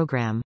the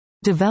program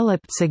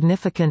developed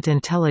significant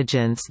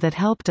intelligence that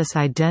helped us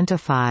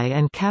identify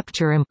and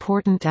capture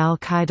important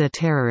al-Qaeda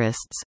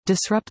terrorists,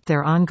 disrupt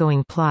their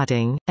ongoing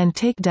plotting, and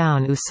take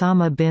down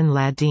Osama bin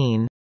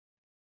Laden.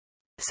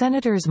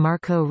 Senators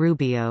Marco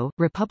Rubio,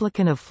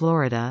 Republican of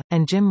Florida,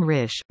 and Jim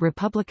Risch,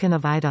 Republican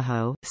of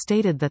Idaho,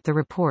 stated that the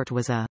report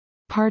was a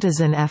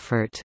partisan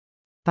effort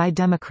by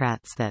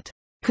Democrats that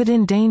could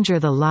endanger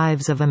the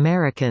lives of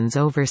Americans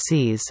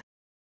overseas,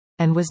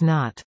 and was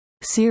not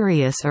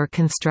serious or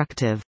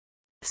constructive.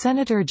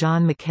 Senator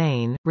John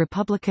McCain,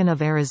 Republican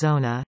of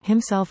Arizona,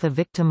 himself a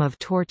victim of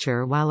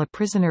torture while a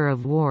prisoner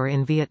of war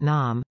in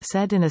Vietnam,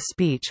 said in a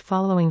speech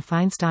following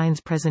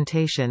Feinstein's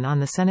presentation on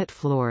the Senate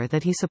floor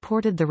that he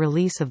supported the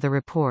release of the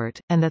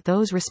report, and that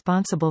those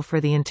responsible for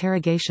the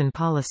interrogation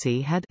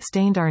policy had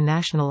stained our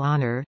national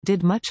honor,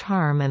 did much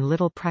harm and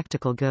little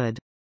practical good.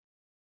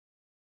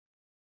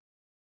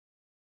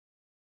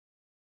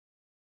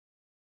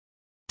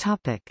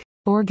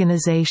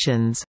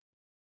 Organizations.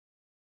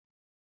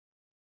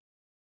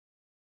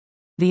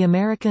 The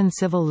American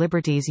Civil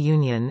Liberties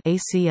Union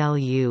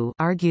 (ACLU)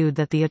 argued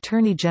that the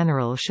Attorney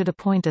General should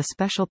appoint a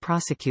special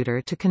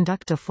prosecutor to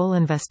conduct a full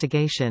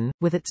investigation,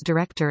 with its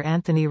director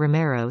Anthony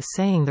Romero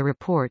saying the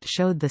report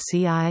showed the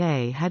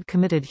CIA had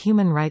committed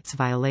human rights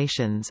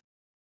violations.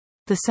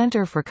 The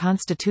Center for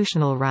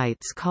Constitutional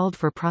Rights called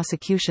for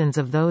prosecutions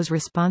of those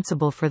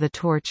responsible for the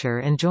torture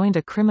and joined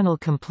a criminal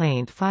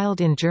complaint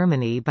filed in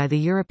Germany by the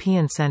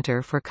European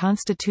Center for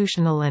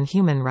Constitutional and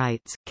Human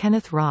Rights.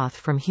 Kenneth Roth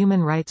from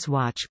Human Rights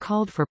Watch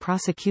called for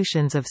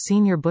prosecutions of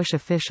senior Bush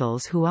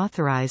officials who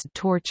authorized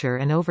torture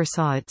and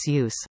oversaw its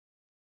use.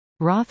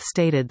 Roth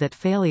stated that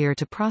failure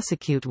to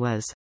prosecute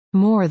was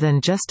more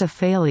than just a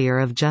failure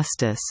of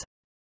justice,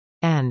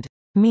 and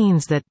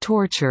means that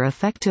torture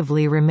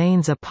effectively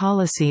remains a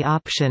policy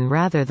option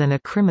rather than a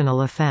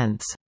criminal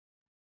offense.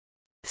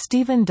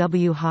 Stephen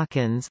W.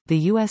 Hawkins, the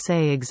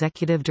USA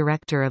Executive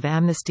Director of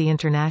Amnesty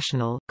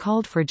International,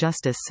 called for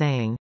justice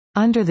saying,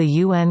 "Under the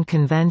UN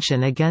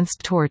Convention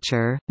Against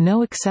Torture,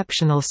 no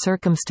exceptional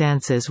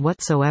circumstances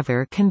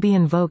whatsoever can be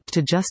invoked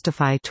to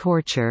justify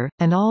torture,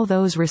 and all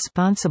those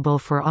responsible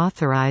for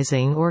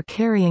authorizing or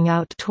carrying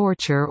out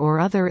torture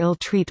or other ill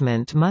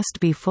treatment must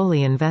be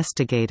fully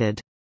investigated."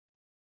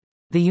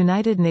 The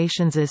United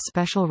Nations'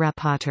 Special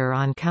Rapporteur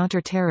on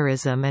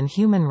Counterterrorism and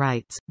Human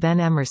Rights, Ben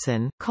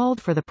Emerson,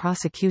 called for the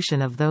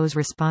prosecution of those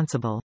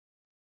responsible.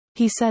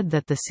 He said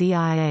that the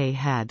CIA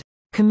had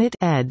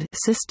committed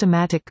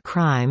systematic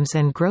crimes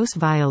and gross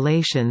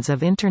violations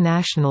of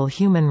international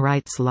human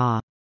rights law.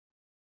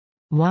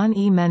 Juan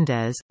E.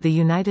 Mendez, the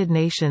United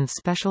Nations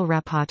Special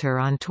Rapporteur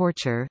on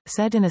Torture,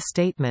 said in a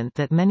statement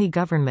that many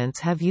governments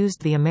have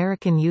used the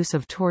American use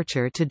of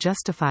torture to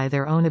justify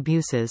their own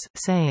abuses,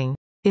 saying,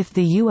 "If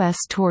the U.S.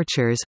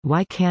 tortures,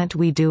 why can't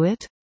we do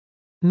it?"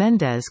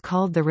 Mendez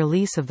called the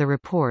release of the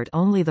report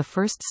only the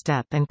first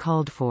step and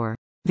called for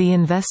the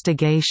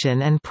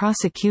investigation and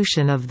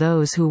prosecution of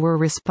those who were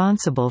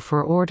responsible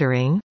for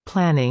ordering,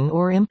 planning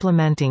or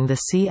implementing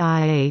the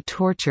CIA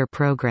torture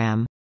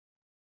program.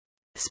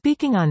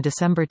 Speaking on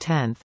December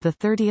 10, the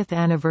 30th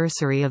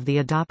anniversary of the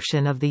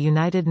adoption of the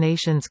United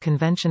Nations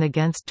Convention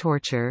Against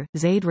Torture,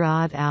 Zaid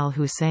Ra'ad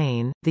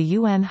al-Hussein, the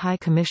UN High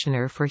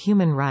Commissioner for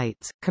Human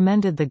Rights,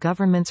 commended the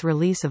government's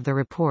release of the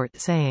report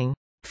saying,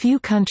 "Few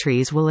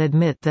countries will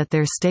admit that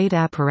their state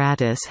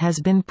apparatus has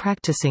been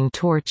practicing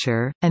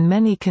torture, and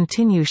many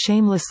continue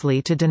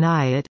shamelessly to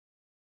deny it,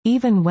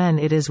 even when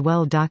it is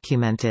well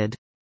documented."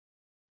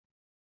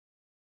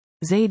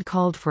 Zaid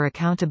called for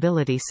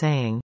accountability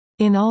saying,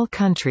 "In all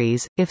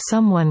countries, if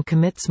someone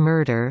commits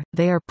murder,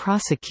 they are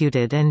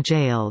prosecuted and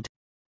jailed.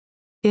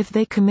 If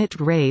they commit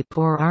rape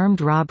or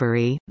armed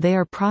robbery, they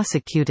are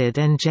prosecuted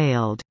and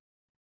jailed.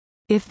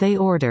 If they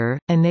order,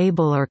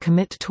 enable or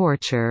commit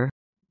torture,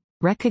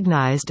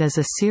 recognized as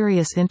a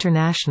serious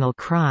international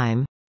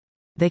crime,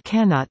 they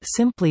cannot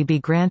simply be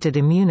granted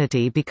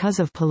immunity because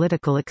of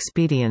political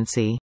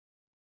expediency.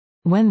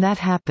 When that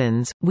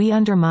happens, we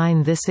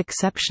undermine this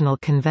exceptional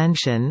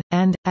convention,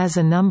 and, as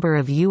a number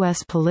of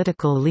U.S.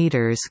 political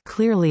leaders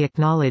clearly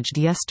acknowledged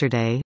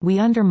yesterday, we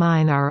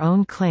undermine our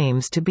own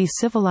claims to be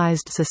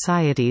civilized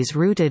societies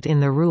rooted in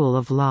the rule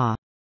of law."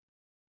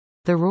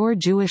 The Rohr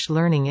Jewish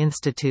Learning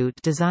Institute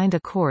designed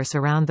a course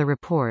around the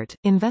report,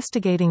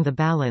 investigating the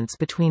balance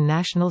between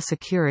national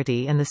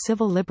security and the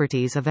civil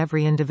liberties of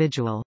every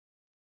individual.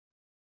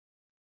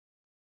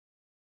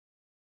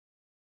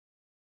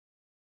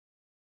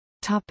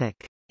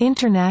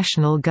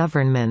 International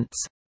governments.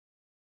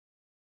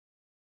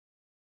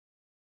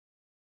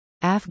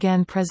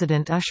 Afghan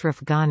President Ashraf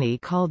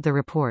Ghani called the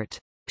report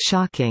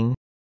shocking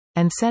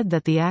and said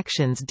that the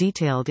actions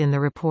detailed in the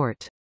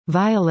report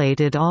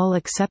violated all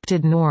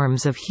accepted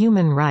norms of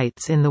human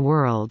rights in the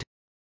world.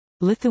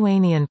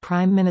 Lithuanian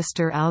Prime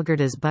Minister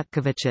Algirdas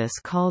Butkevičius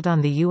called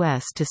on the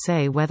U.S. to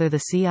say whether the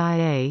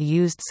CIA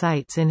used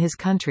sites in his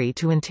country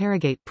to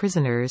interrogate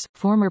prisoners.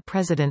 Former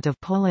President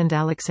of Poland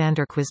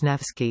Aleksander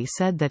Kwasniewski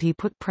said that he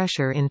put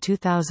pressure in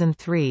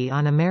 2003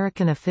 on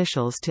American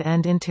officials to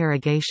end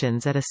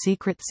interrogations at a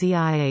secret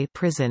CIA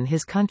prison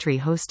his country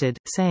hosted,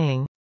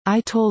 saying,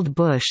 "I told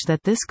Bush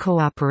that this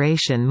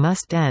cooperation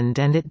must end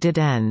and it did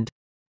end."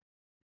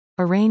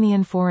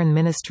 Iranian Foreign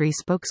Ministry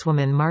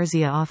spokeswoman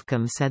Marzia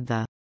Afkam said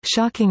the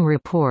shocking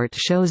report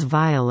shows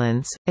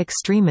violence,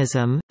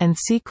 extremism, and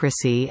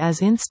secrecy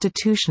as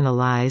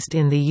institutionalized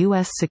in the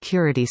U.S.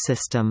 security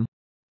system.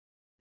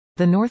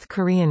 The North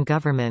Korean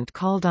government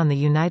called on the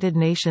United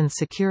Nations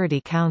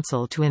Security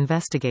Council to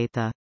investigate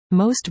the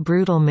most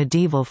brutal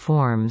medieval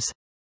forms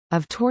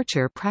of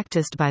torture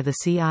practiced by the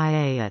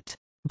CIA at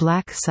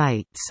black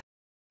sites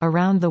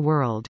around the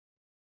world.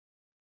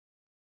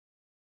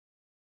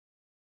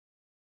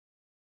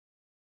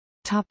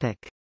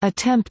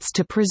 Attempts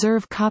to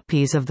preserve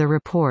copies of the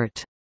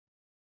report.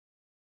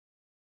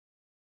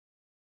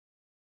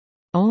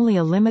 Only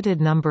a limited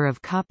number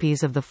of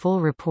copies of the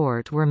full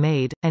report were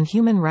made, and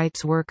human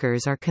rights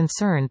workers are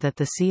concerned that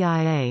the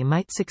CIA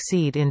might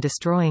succeed in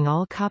destroying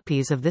all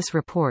copies of this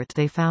report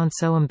they found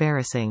so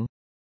embarrassing.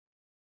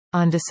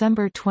 On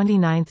December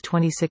 29,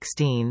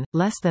 2016,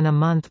 less than a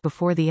month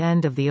before the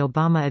end of the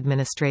Obama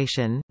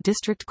administration,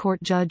 District Court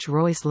Judge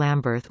Royce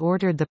Lamberth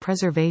ordered the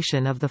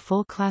preservation of the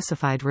full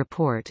classified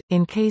report,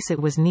 in case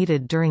it was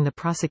needed during the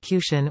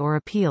prosecution or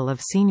appeal of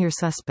senior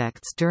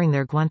suspects during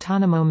their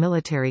Guantanamo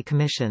military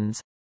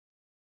commissions.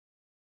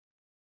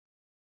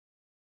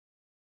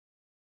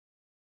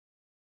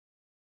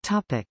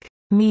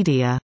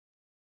 Media.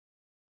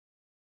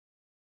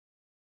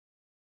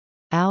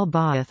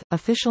 Al-Ba'ath,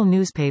 official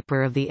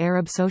newspaper of the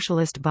Arab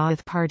Socialist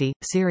Ba'ath Party,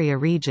 Syria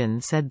region,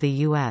 said the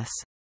U.S.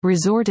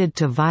 resorted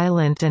to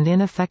violent and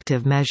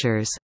ineffective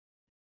measures.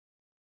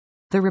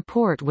 The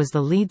report was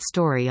the lead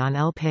story on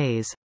El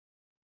País.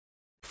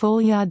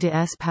 Folha de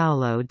S.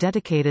 Paulo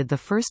dedicated the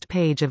first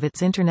page of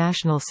its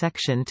international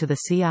section to the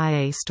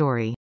CIA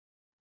story.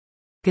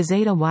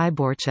 Gazeta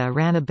Wyborcza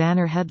ran a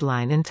banner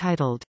headline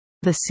entitled,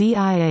 "The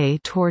CIA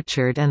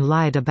tortured and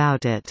lied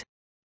about it."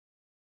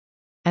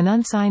 An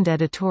unsigned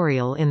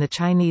editorial in the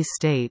Chinese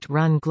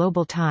state-run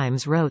Global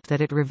Times wrote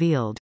that it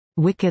revealed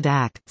 "wicked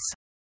acts"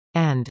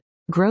 and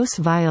 "gross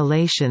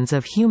violations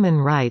of human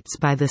rights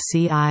by the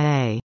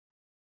CIA."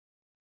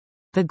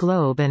 The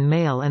Globe and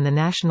Mail and the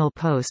National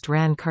Post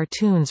ran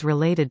cartoons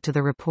related to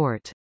the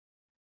report.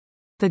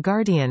 The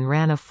Guardian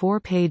ran a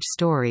 4-page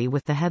story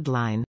with the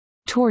headline,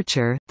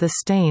 "Torture, the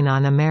Stain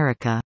on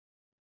America."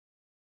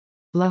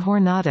 La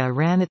Jornada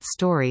ran its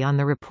story on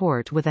the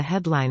report with a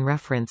headline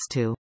reference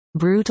to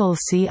brutal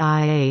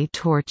CIA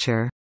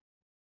torture.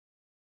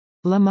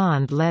 Le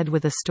Monde led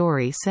with a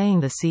story saying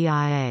the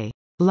CIA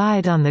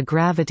lied on the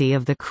gravity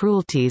of the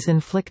cruelties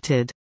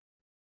inflicted.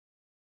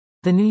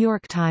 The New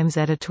York Times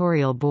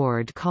editorial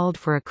board called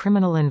for a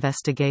criminal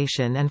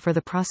investigation and for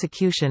the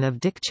prosecution of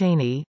Dick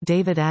Cheney,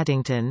 David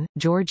Addington,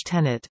 George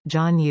Tenet,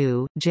 John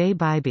Yoo, Jay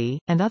Bybee,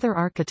 and other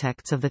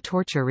architects of the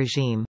torture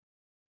regime.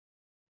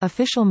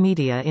 Official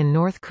media in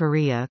North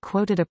Korea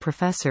quoted a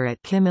professor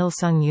at Kim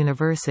Il-sung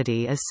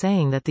University as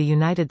saying that the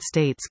United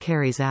States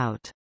carries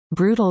out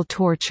brutal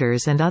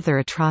tortures and other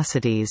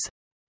atrocities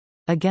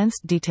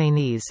against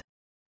detainees.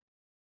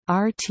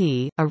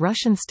 RT, a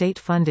Russian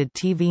state-funded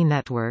TV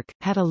network,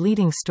 had a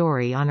leading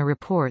story on a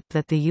report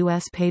that the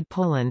U.S. paid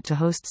Poland to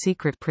host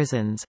secret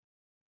prisons.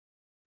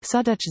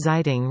 Süddeutsche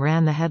Zeitung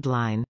ran the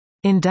headline,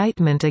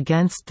 "Indictment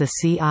against the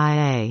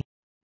CIA,"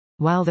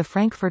 while the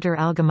Frankfurter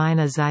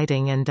Allgemeine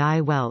Zeitung and Die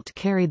Welt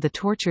carried the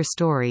torture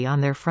story on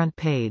their front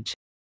page.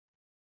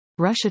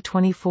 Russia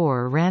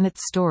 24 ran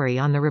its story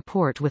on the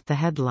report with the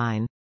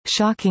headline,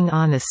 "Shocking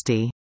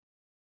Honesty."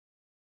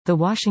 The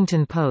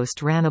Washington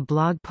Post ran a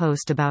blog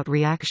post about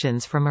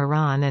reactions from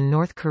Iran and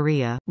North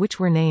Korea, which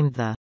were named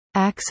the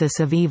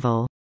 "Axis of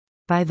Evil"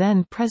 by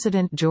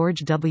then-President George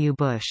W.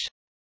 Bush.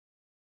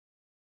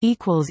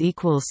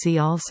 See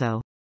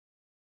also